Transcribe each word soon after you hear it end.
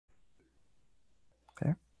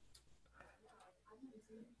Okay.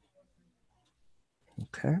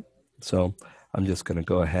 Okay. So I'm just going to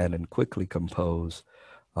go ahead and quickly compose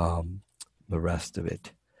the rest of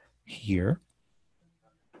it here.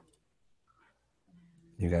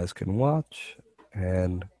 You guys can watch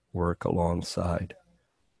and work alongside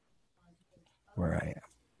where I am.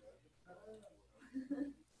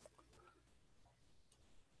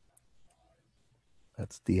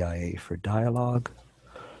 That's DIA for dialogue.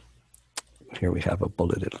 Here we have a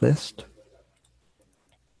bulleted list.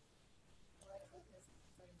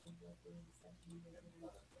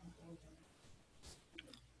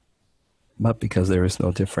 But because there is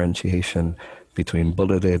no differentiation between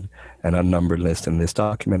bulleted and unnumbered list in this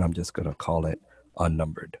document, I'm just going to call it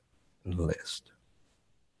unnumbered list.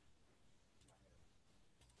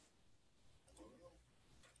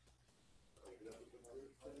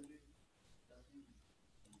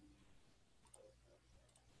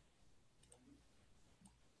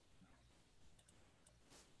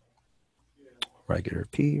 Regular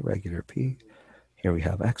P, regular P. Here we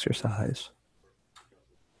have exercise.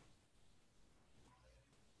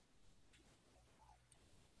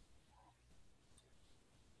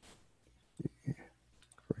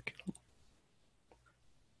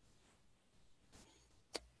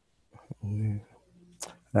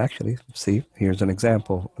 Actually, see, here's an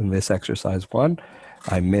example. In this exercise 1,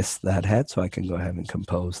 I missed that head, so I can go ahead and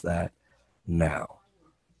compose that now.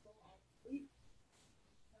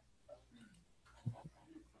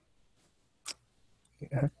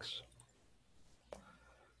 X.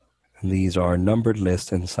 And these are numbered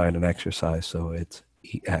lists inside an exercise, so it's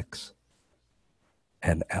EX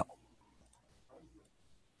and L.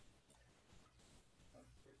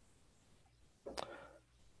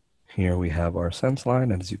 Here we have our sense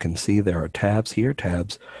line, and as you can see, there are tabs here.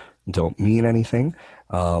 Tabs don't mean anything,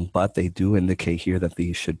 but they do indicate here that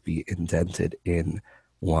these should be indented in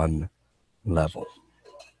one level.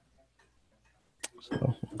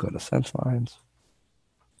 So we'll go to sense lines.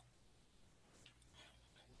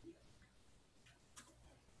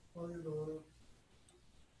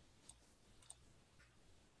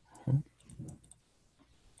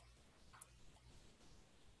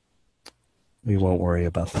 We won't worry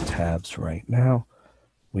about the tabs right now.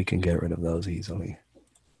 We can get rid of those easily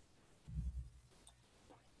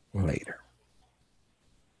later.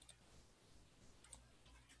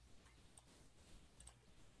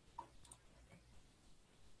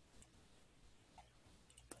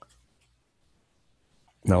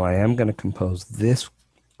 Now I am going to compose this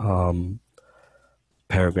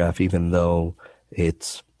paragraph, even though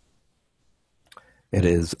it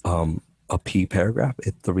is a P paragraph.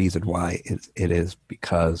 The reason why it is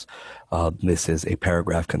because this is a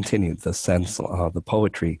paragraph continued. The sense, the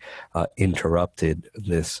poetry interrupted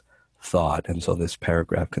this thought, and so this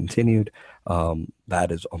paragraph continued.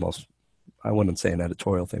 That is almost, I wouldn't say an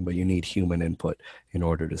editorial thing, but you need human input in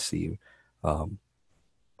order to see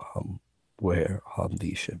where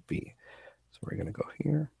these should be. So we're going to go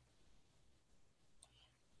here.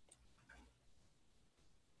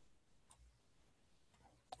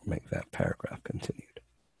 Make that paragraph continued.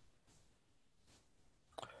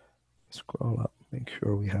 Scroll up, make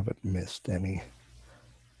sure we haven't missed any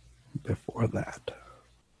before that.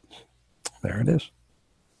 There it is.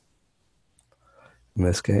 In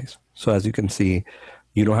this case. So as you can see,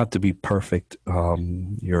 you don't have to be perfect while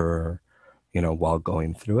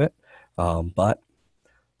going through it, but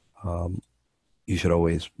you should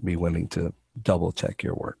always be willing to double check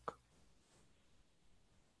your work.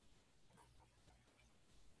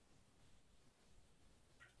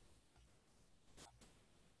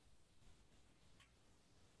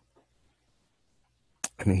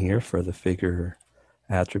 And here for the figure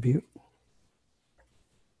attribute,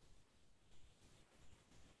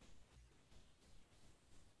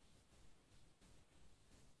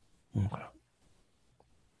 okay.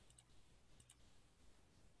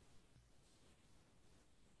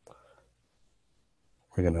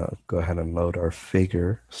 We're going to go ahead and load our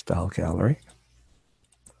figure style gallery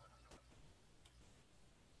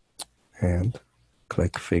and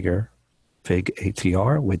click fig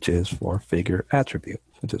ATR, which is for figure attribute,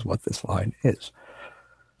 which is what this line is.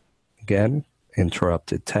 Again,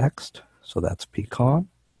 interrupted text, so that's pecan.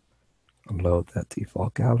 Load that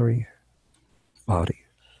default gallery, body.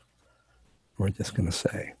 We're just going to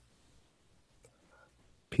say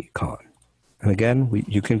pecan. And again,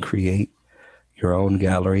 you can create your own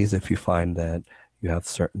galleries if you find that you have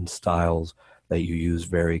certain styles that you use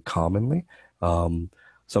very commonly.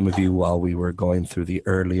 Some of you, while we were going through the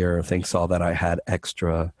earlier thing, saw that I had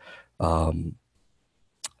extra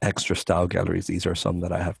style galleries. These are some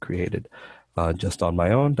that I have created just on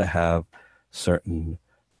my own to have certain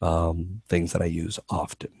things that I use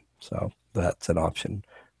often. So that's an option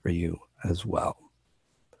for you as well.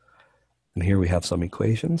 And here we have some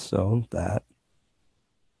equations, so that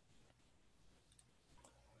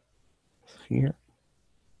here,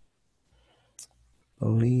 I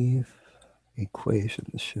believe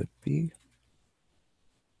equations should be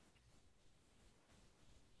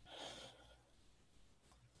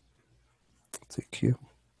TQ.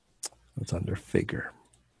 It's under figure.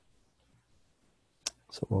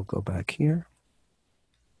 So we'll go back here,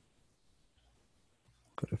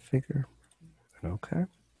 go to figure, and okay.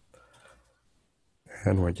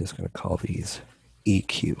 And we're just going to call these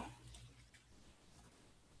EQ.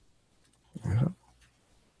 Yeah.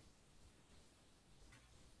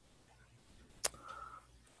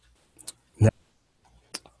 Now,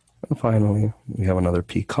 and finally, we have another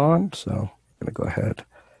PCON, so I'm going to go ahead,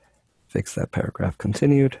 fix that paragraph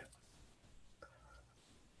continued,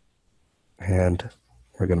 and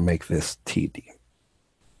we're going to make this TD.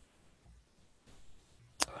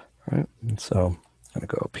 All right, and so I'm going to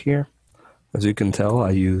go up here. As you can tell, I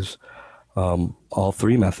use all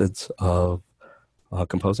three methods of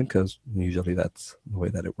composing, because usually that's the way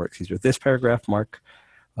that it works. Either this paragraph mark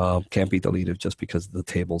can't be deleted just because the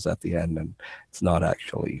table's at the end and it's not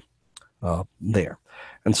actually there.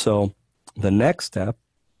 And so the next step,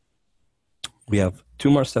 we have two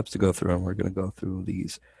more steps to go through, and we're going to go through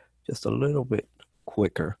these just a little bit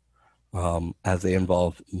quicker as they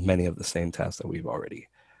involve many of the same tasks that we've already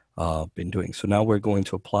been doing. So now we're going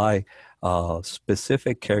to apply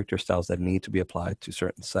specific character styles that need to be applied to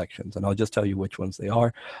certain sections. And I'll just tell you which ones they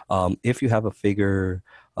are. If you have a figure,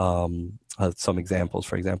 some examples,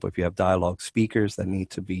 for example, if you have dialogue speakers that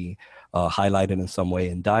need to be highlighted in some way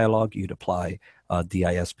in dialogue, you'd apply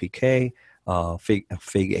DISPK,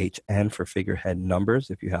 FIG-HN for figurehead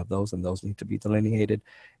numbers, if you have those, and those need to be delineated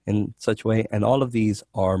in such a way. And all of these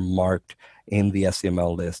are marked in the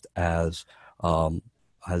SCML list as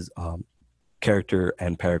character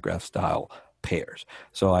and paragraph style pairs.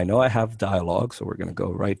 So I know I have dialogue, so we're going to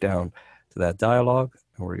go right down to that dialogue,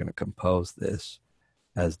 and we're going to compose this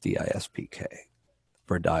as DISPK.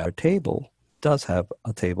 For our table does have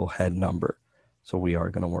a table head number, so we are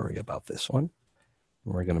going to worry about this one.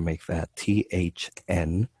 We're going to make that THN,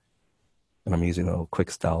 and I'm using a little quick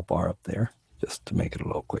style bar up there just to make it a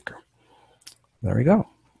little quicker. There we go.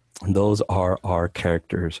 And those are our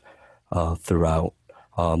characters throughout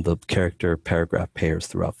the character paragraph pairs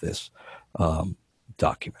throughout this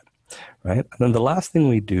document, right? And then the last thing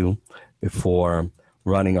we do before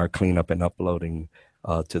running our cleanup and uploading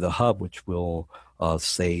to the hub, which we'll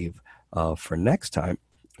save for next time,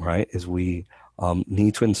 right, is we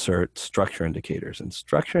need to insert structure indicators. And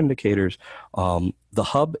structure indicators, the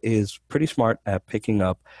hub is pretty smart at picking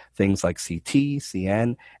up things like CT,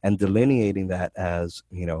 CN, and delineating that as,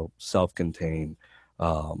 self-contained,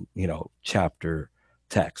 chapter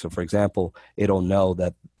text. So for example, it'll know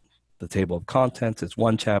that the table of contents is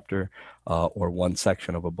one chapter or one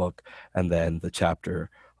section of a book, and then the chapter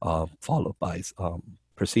followed by,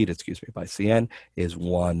 preceded by CN is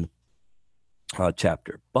one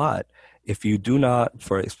chapter. But if you do not,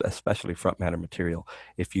 for especially front matter material,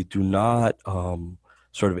 if you do not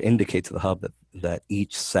sort of indicate to the hub that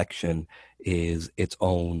each section is its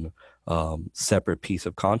own separate piece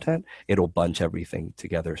of content, it'll bunch everything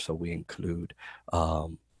together. So we include,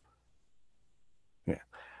 so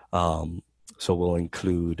we'll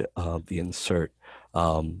include the insert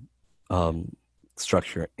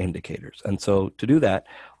structure indicators. And so to do that,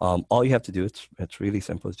 all you have to do, it's really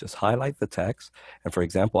simple, is just highlight the text. And for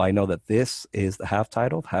example, I know that this is the half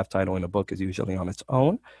title. Half title in a book is usually on its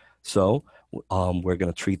own. So we're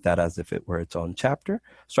going to treat that as if it were its own chapter.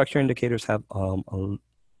 Structure indicators have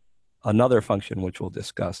another function, which we'll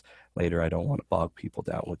discuss later. I don't want to bog people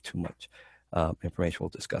down with too much information. We'll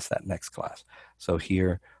discuss that next class. So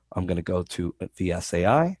here, I'm going to go to the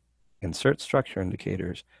SAI, insert structure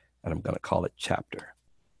indicators, and I'm going to call it chapter.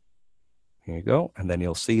 Here you go. And then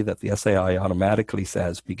you'll see that the SAI automatically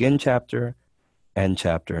says begin chapter, end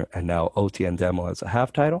chapter, and now OTN demo as a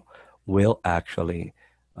half title will actually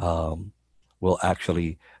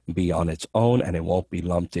be on its own, and it won't be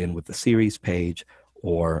lumped in with the series page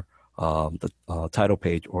or the title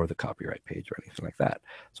page or the copyright page or anything like that.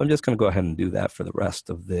 So I'm just going to go ahead and do that for the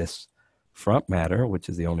rest of this front matter, which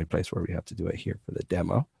is the only place where we have to do it here for the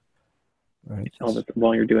demo. Right. Elvis,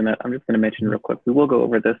 while you're doing that, I'm just going to mention real quick, we will go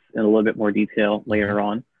over this in a little bit more detail later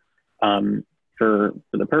on. For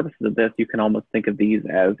the purposes of this, you can almost think of these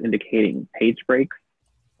as indicating page breaks.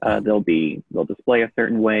 They'll display a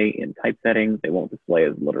certain way in typesettings. They won't display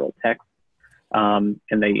as literal text. And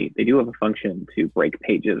they do have a function to break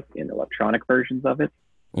pages in electronic versions of it.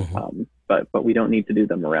 But we don't need to do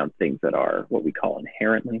them around things that are what we call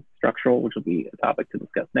inherently structural, which will be a topic to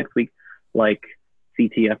discuss next week, like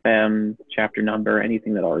CTFM, chapter number,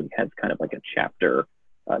 anything that already has kind of like a chapter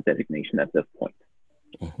designation at this point.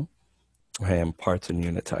 And parts and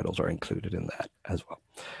unit titles are included in that as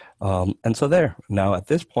well. And so there, now at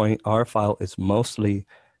this point, our file is mostly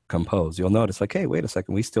composed. You'll notice like, hey, wait a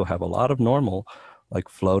second, we still have a lot of normal like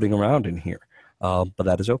floating around in here. But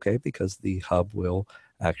that is okay because the hub will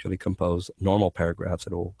actually compose normal paragraphs.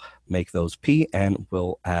 It will make those P and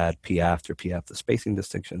will add P after spacing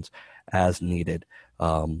distinctions as needed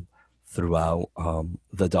throughout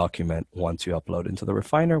the document once you upload into the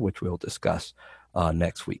refiner, which we'll discuss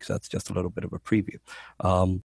next week. So that's just a little bit of a preview.